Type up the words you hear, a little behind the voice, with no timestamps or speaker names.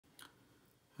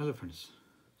Hello friends,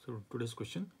 so today's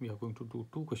question we are going to do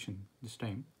two questions this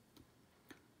time.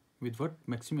 With what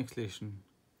maximum acceleration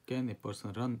can a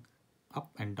person run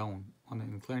up and down on an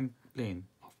inclined plane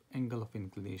of angle of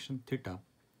inclination theta?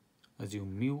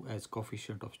 Assume mu as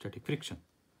coefficient of static friction.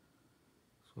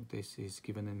 So this is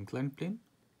given an inclined plane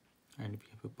and we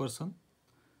have a person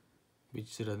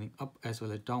which is running up as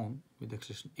well as down with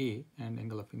acceleration a, and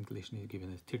angle of inclination is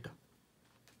given as theta.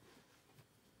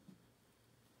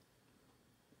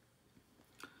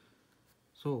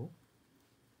 So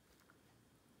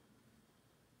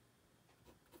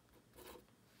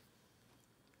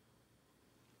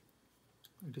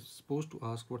it is supposed to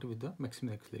ask what is the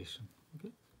maximum acceleration. Okay,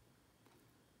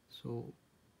 so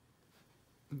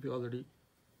we already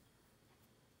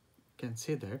can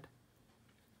say that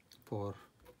for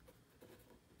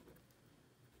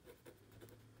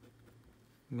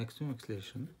maximum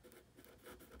acceleration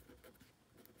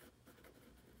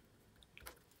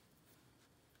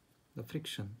the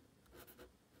friction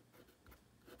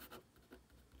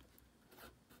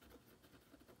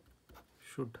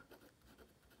should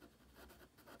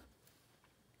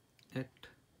act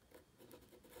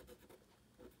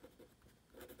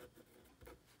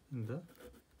in the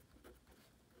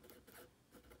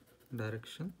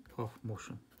direction of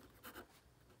motion.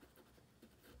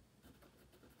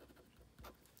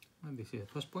 And this is the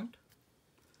first point.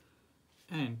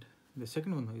 And the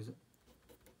second one is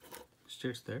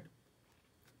states that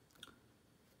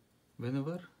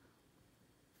whenever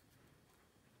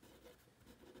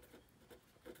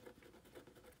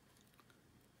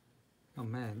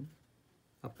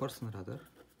a person rather,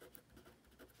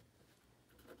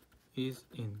 is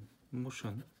in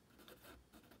motion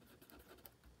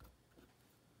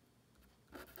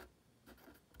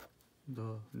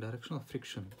the direction of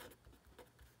friction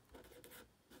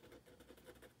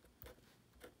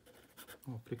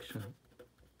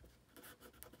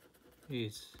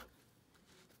is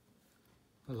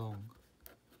along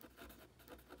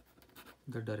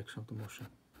the direction of the motion,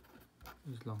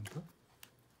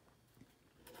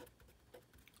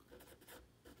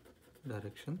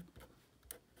 direction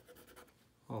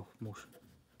of motion.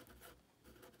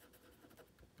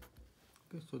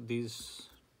 Okay, so these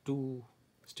two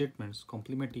statements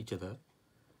complement each other.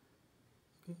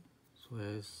 Okay, so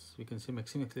as we can say,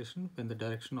 maximum acceleration when the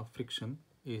direction of friction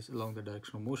is along the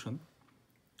direction of motion.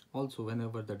 Also,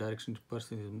 whenever the direction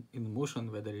person is in motion,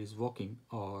 whether it is walking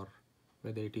or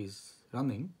whether it is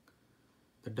running,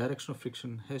 the direction of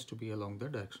friction has to be along the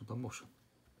direction of the motion.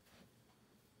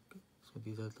 Okay, so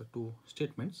these are the two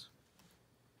statements.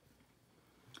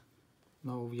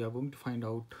 Now we are going to find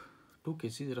out two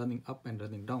cases, running up and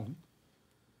running down.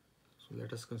 So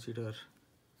let us consider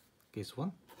case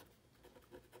 1,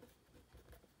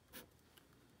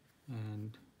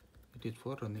 and it is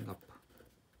for running up.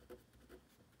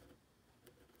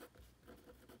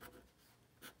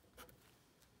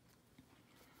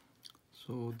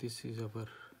 So this is our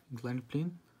inclined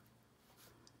plane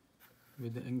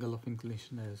with the angle of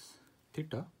inclination as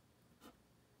theta,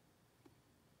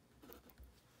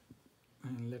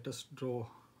 and let us draw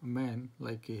a man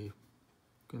like a, you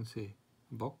can say,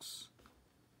 box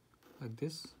like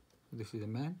this. This is a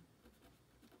man.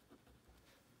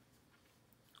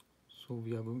 So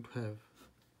we are going to have,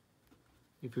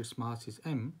 if its mass is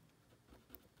mg,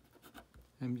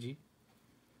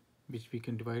 which we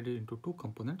can divide it into two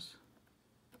components.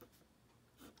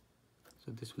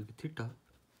 So this will be theta.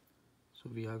 So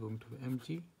we are going to have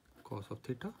mg cos of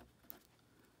theta,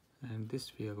 and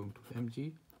this we are going to have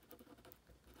mg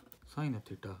sine of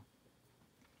theta.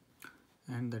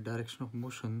 And the direction of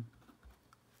motion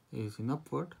is in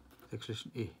upward,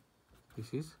 acceleration a.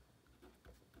 This is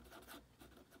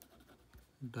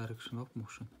direction of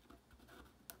motion.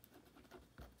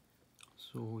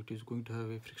 So it is going to have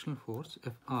a frictional force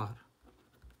Fr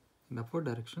in upward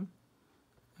direction,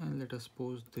 and let us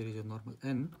suppose there is a normal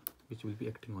n which will be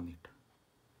acting on it.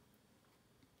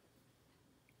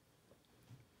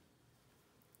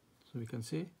 So we can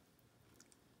say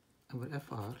our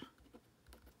Fr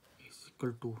is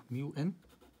equal to mu n,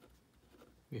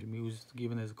 where mu is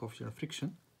given as a coefficient of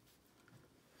friction,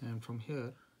 and from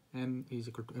here n is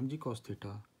equal to mg cos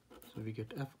theta. So we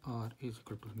get Fr is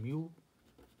equal to mu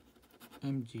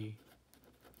mg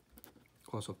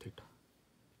cos of theta.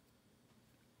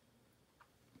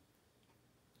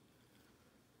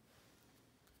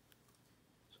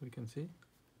 So we can say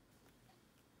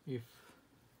if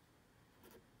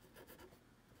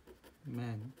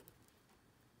man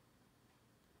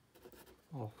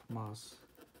of mass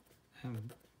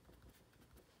m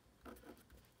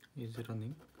is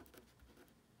running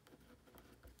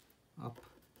up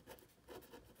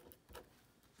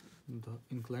the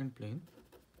inclined plane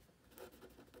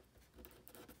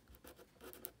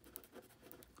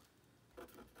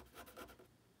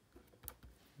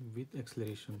with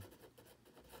acceleration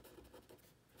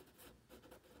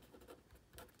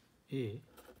a,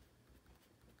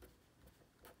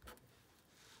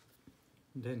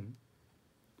 then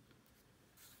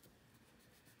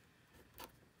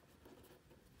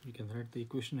we can write the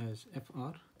equation as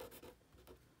Fr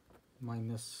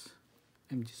minus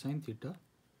mg sine theta,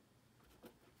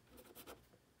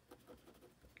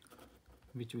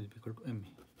 which will be equal to ma.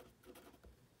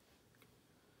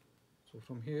 So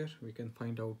from here we can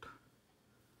find out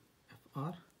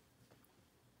Fr.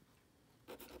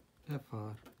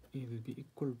 Fr will be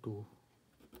equal to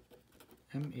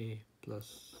ma plus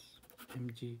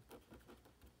mg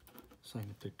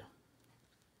sine theta.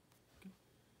 Okay.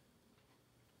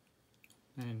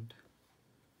 And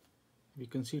we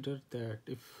consider that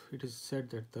if it is said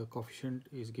that the coefficient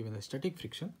is given as static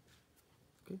friction,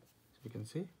 okay, so we can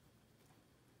say,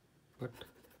 but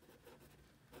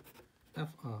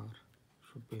Fr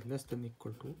should be less than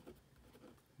equal to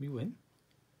mu n,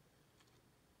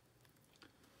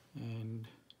 and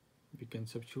we can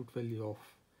substitute value of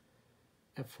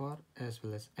Fr as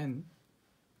well as n.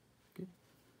 Okay.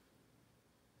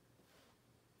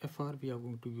 Fr we are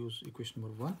going to use equation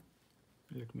number 1.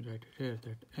 Let me write it here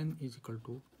that n is equal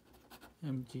to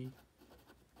mg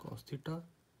cos theta,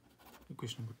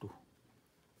 equation number 2.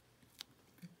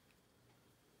 Okay.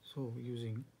 So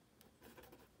using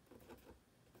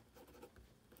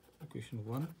equation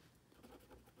 1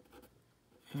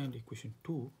 and equation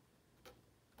 2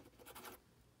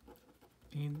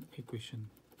 in equation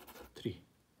 3,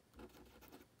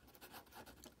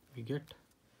 we get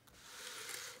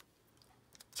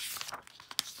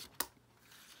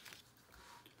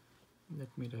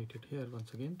let me write it here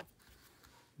once again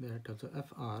that the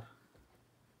Fr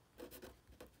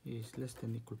is less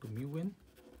than equal to mu n,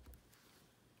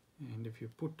 and if you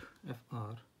put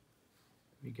Fr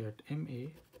we get ma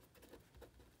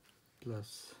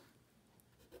plus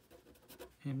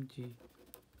mg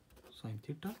sine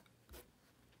theta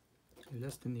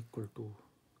less than equal to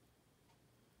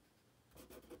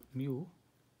mu,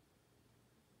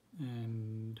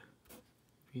 and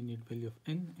we need value of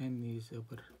n. N is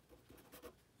our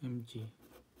mg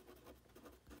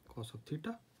cos of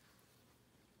theta,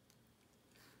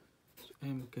 so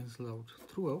m cancel out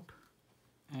throughout,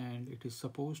 and it is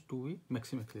supposed to be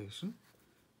maximum acceleration.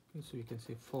 Okay, so we can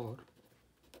say for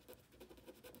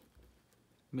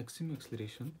maximum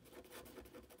acceleration,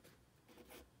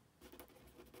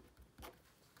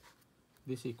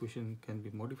 this equation can be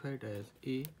modified as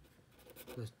a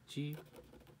plus g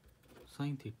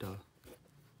sine theta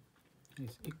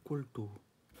is equal to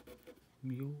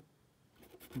mu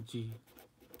g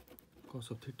cos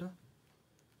of theta,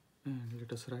 and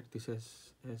let us write this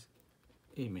as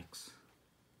a max.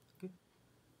 Okay,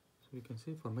 so we can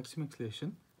say for maximum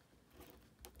acceleration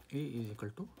a is equal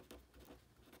to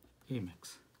a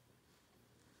max.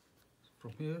 So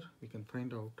from here we can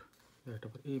find out that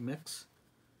our a max,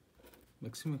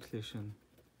 maximum acceleration,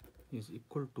 is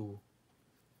equal to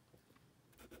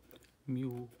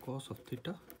mu cos of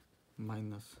theta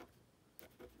minus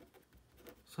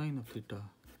sine of theta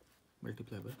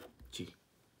multiplied by g.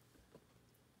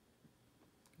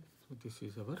 So this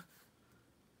is our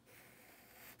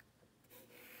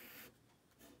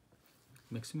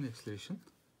maximum acceleration.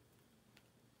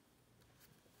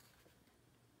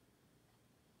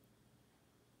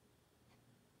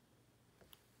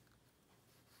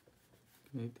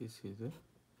 Okay, this is the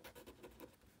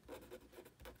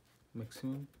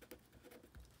maximum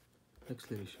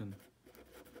acceleration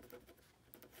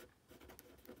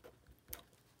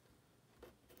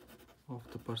of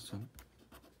the person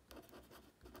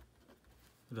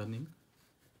running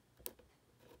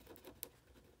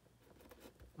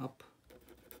up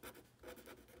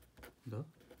the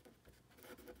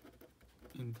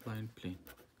inclined plane.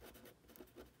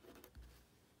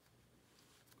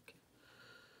 Okay.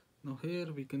 Now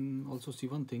here we can also see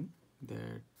one thing,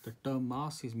 that the term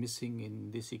mass is missing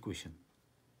in this equation.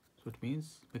 So it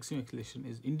means maximum acceleration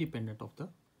is independent of the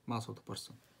mass of the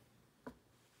person.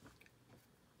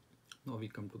 Now we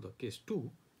come to the case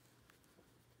 2.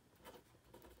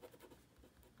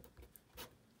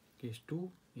 Case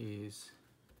 2 is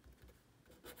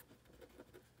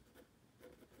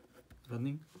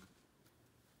running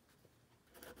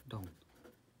down.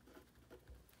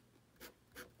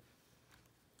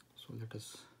 So let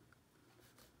us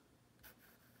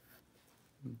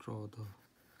draw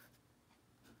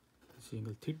this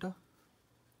angle theta.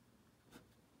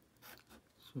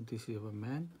 So this is our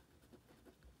man,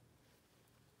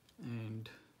 and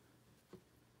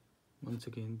once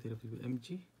again there will be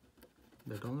mg,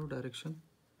 the downward direction.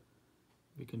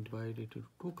 We can divide it into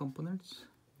two components.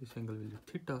 This angle will be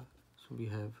theta, so we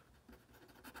have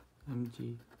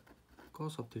mg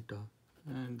cos of theta,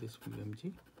 and this will be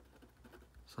mg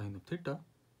sine of theta.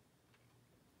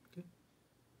 Okay,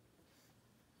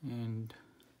 and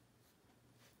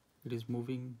it is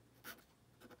moving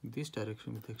this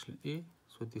direction with axle a,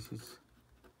 so this is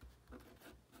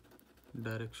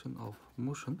direction of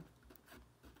motion.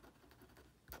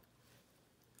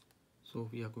 So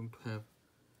we are going to have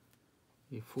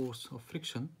a force of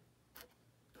friction,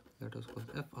 let us call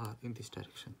Fr, in this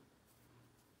direction,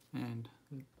 and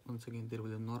once again there will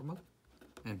be a normal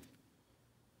n.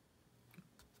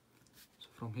 So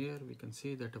from here we can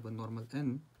say that our normal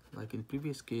n, like in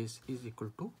previous case, is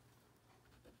equal to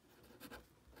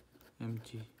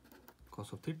mg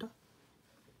cos of theta.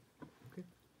 Okay.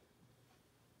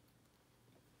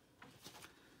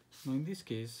 Now in this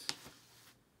case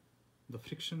the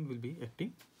friction will be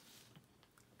acting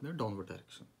in the downward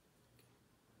direction.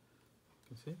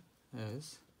 You can say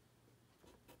as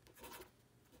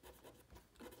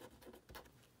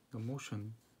the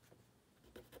motion,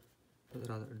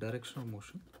 rather direction of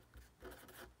motion,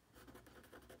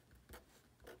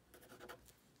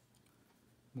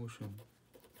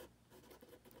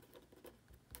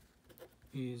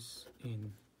 is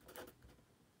in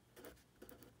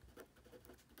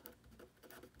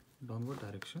downward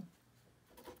direction.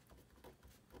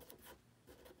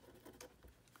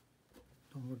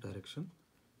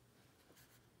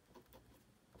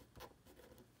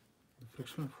 The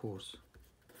frictional force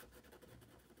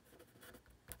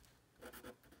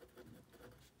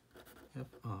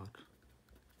Fr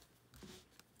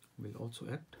will also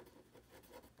act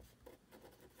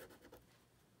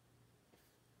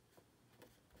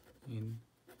in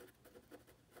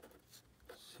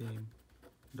same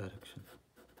direction,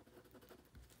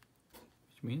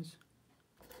 which means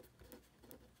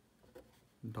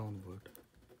downward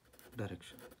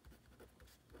direction.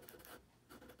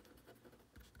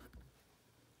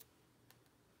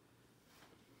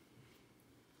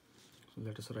 So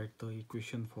let us write the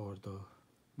equation for the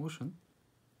motion.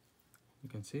 You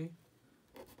can say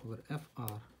our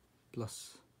Fr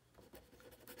plus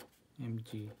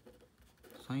mg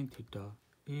sine theta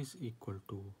is equal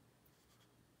to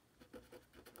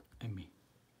ma,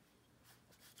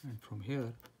 and from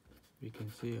here we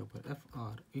can say our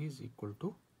Fr is equal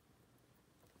to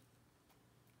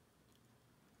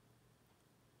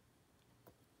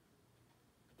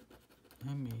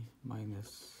ma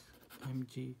minus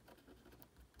mg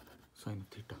sine of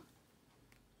theta.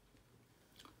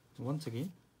 Once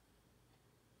again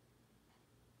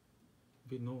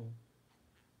we know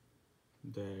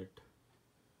that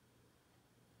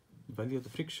value of the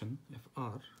friction Fr,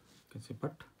 you can say,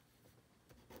 but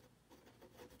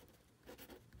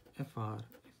Fr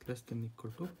is less than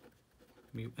equal to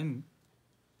mu n.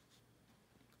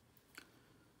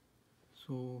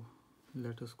 So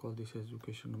let us call this as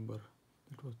equation number,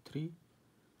 it was 3,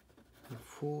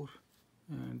 4,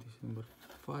 and this is number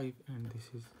 5, and this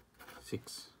is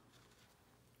 6.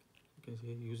 You can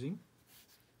say using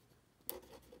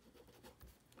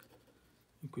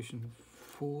equation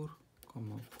 4,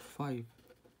 5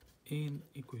 in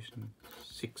equation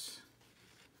 6.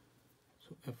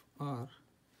 So Fr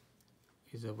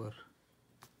is our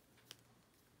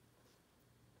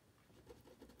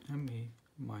ma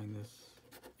minus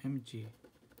mg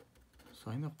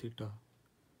sine of theta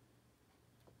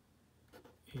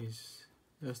is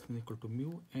less than equal to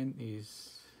mu, n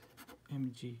is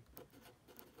mg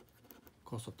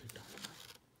cos of theta.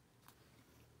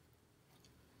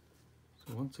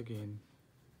 So once again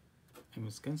m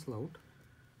is cancel out,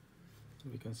 so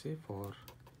we can say for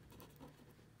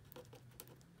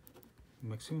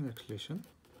maximum acceleration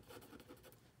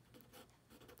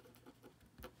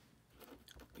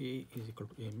A is equal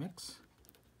to A max.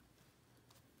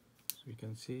 So we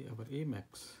can say our A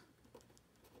max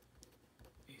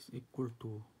is equal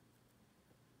to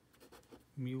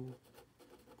mu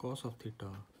cos of theta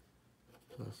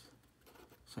plus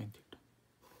sin theta.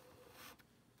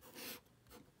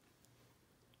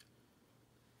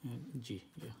 And G,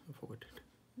 yeah, I forgot it.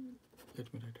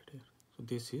 Let me write it here. So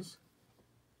this is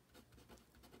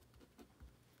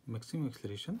maximum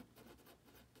acceleration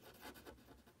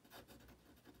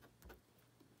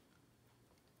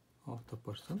of the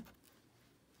person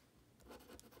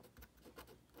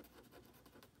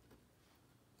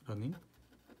running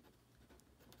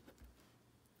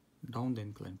down the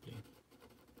inclined plane.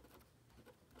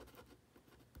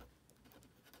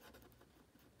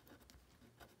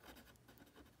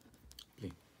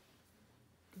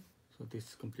 So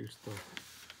this completes the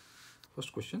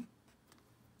First question.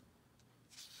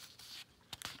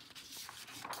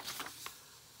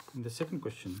 In the second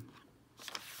question,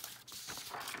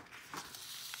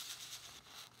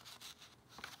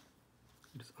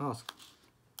 it is asked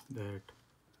that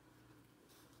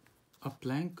a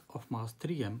plank of mass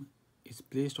 3m is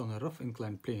placed on a rough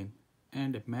inclined plane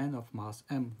and a man of mass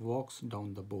m walks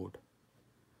down the board.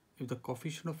 If the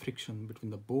coefficient of friction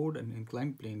between the board and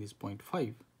inclined plane is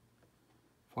 0.5,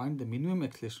 find the minimum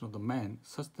acceleration of the man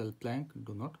such that the plank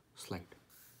do not slide.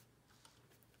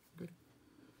 Okay.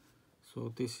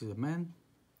 So this is a man,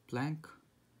 plank,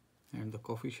 and the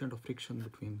coefficient of friction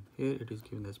between, here it is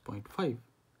given as 0.5.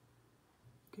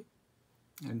 Okay.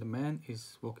 And the man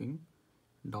is walking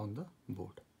down the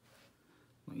board.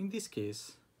 Now in this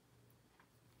case,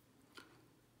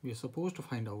 we are supposed to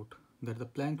find out that the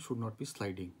plank should not be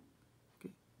sliding.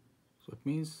 Okay. So it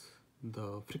means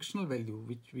the frictional value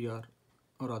which we are,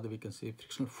 or rather we can say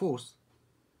frictional force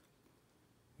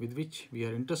with which we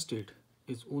are interested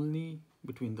is only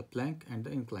between the plank and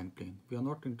the inclined plane. We are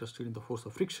not interested in the force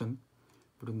of friction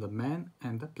between the man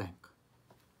and the plank.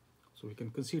 So we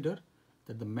can consider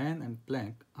that the man and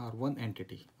plank are one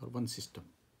entity or one system.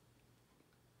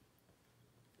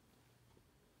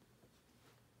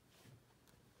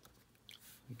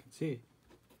 We can say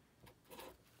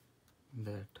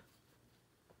that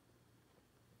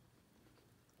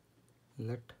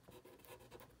let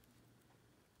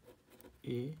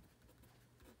A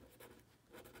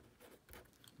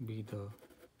be the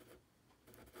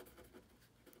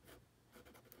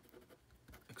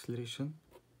acceleration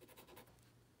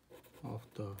of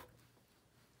the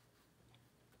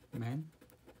man,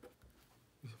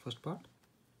 is the first part,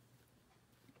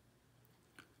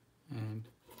 and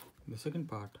the second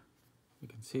part we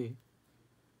can say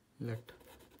let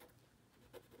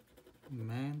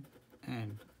man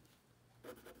and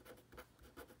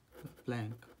the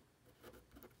plank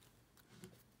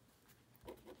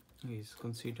is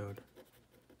considered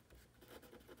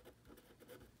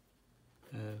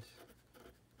as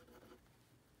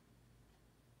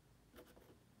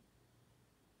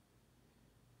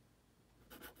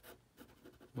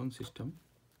one system,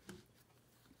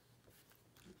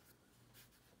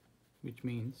 which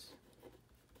means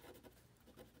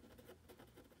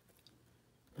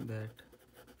that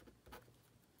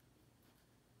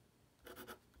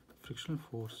frictional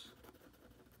force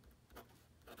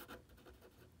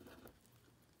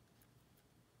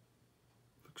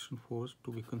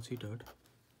to be considered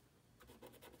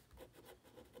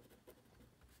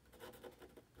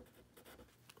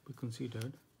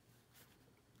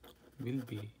will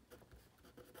be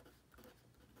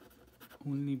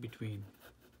only between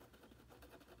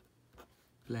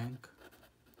plank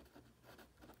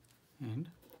and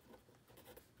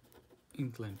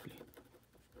inclined plane.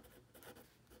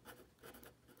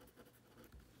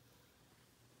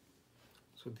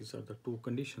 So these are the two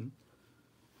conditions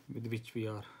with which we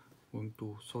are going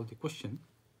to solve the question.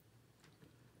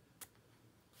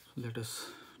 So let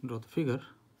us draw the figure.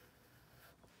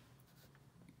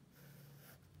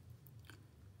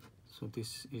 So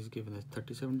this is given as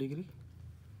 37 degree.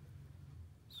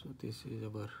 So this is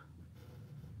our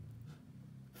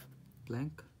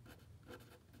plank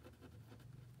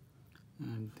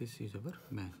and this is our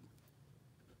man.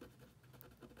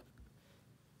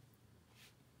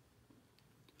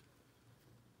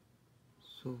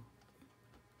 So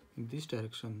in this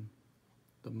direction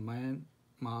the man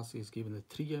mass is given as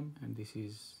 3m and this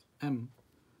is m,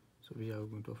 so we are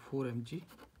going to 4 mg.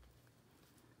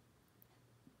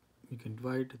 We can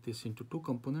divide this into two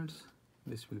components.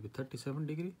 This will be 37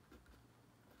 degree,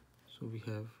 so we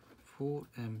have 4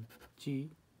 mg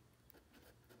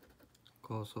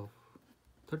cos of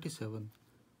 37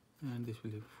 and this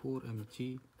will be 4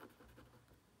 mg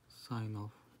sine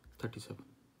of 37,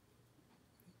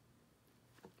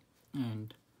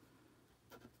 and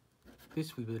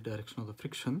this will be the direction of the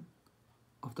friction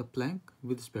of the plank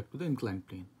with respect to the inclined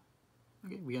plane.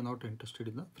 Okay, we are not interested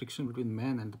in the friction between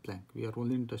man and the plank. We are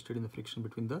only interested in the friction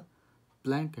between the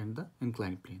plank and the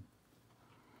inclined plane.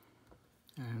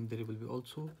 And there will be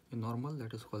also a normal,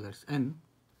 let us call that n,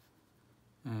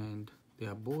 and they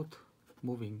are both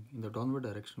moving in the downward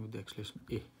direction with the acceleration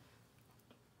a.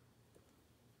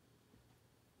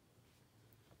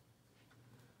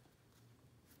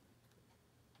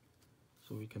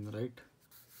 So we can write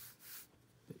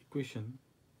the equation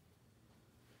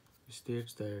which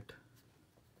states that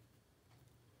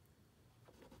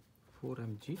 4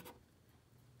 mg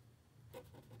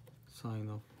sine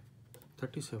of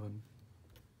 37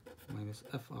 minus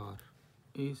fr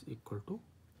is equal to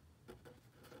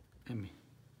ma.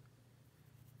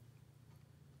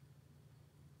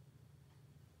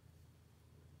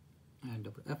 and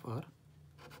our Fr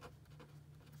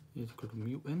is equal to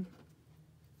mu n,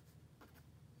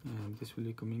 and this will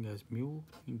be coming as mu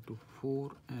into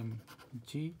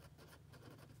 4mg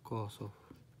cos of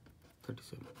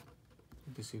 37.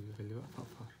 So this is the value of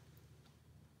Fr.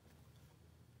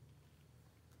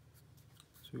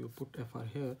 So you put Fr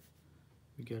here,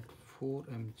 we get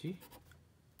 4mg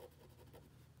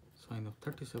sine of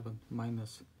 37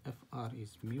 minus Fr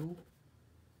is mu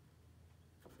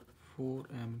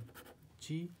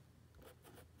 4mg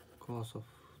cos of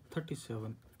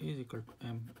 37 is equal to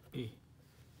ma.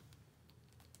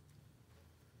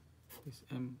 This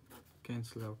m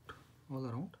cancel out all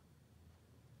around.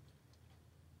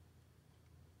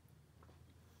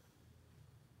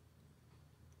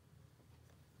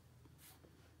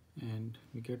 And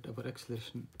we get our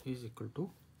acceleration is equal to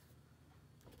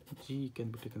g can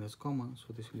be taken as common,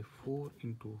 so this will be 4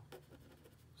 into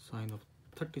sine of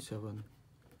 37,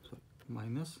 sorry,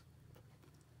 minus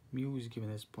mu is given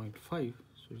as 0.5,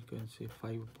 so you can say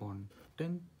 5 upon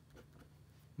 10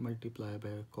 multiplied by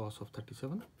cos of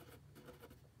 37.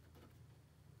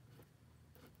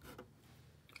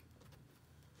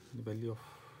 The value of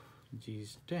g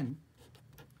is 10.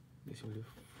 This will be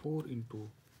 4 into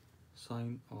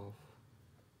sine of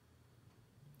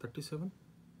 37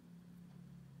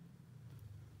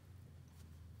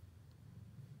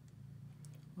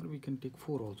 or we can take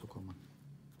 4 also common,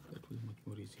 that will be much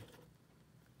more easier.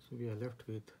 So we are left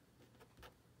with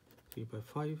 3 by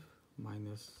 5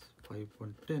 minus 5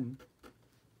 upon 10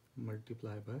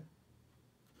 multiplied by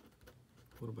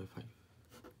 4 by 5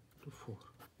 to 4.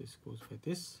 This goes by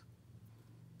this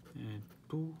and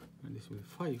 2, and this will be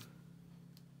 5.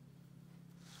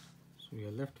 So we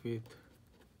are left with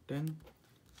 10,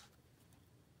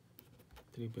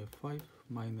 3 by 5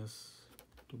 minus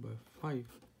 2 by 5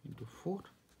 into 4,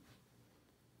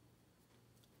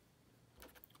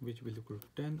 which will equal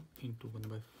 10 into 1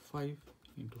 by 5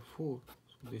 into 4.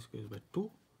 So this goes by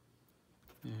 2,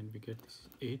 and we get this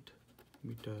 8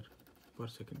 meter per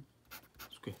second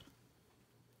square.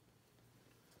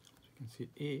 So you can see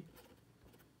A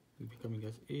will be coming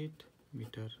as 8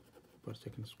 meter per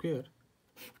second square.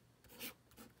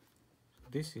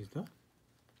 This is the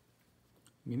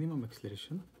minimum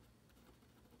acceleration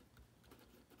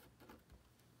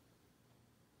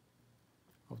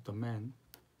of the man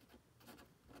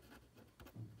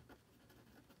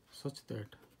such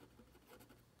that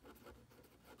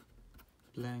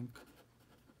plank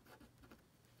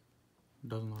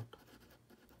does not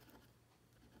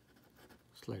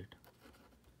slide.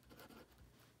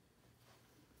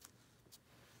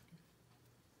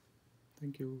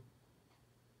 Thank you.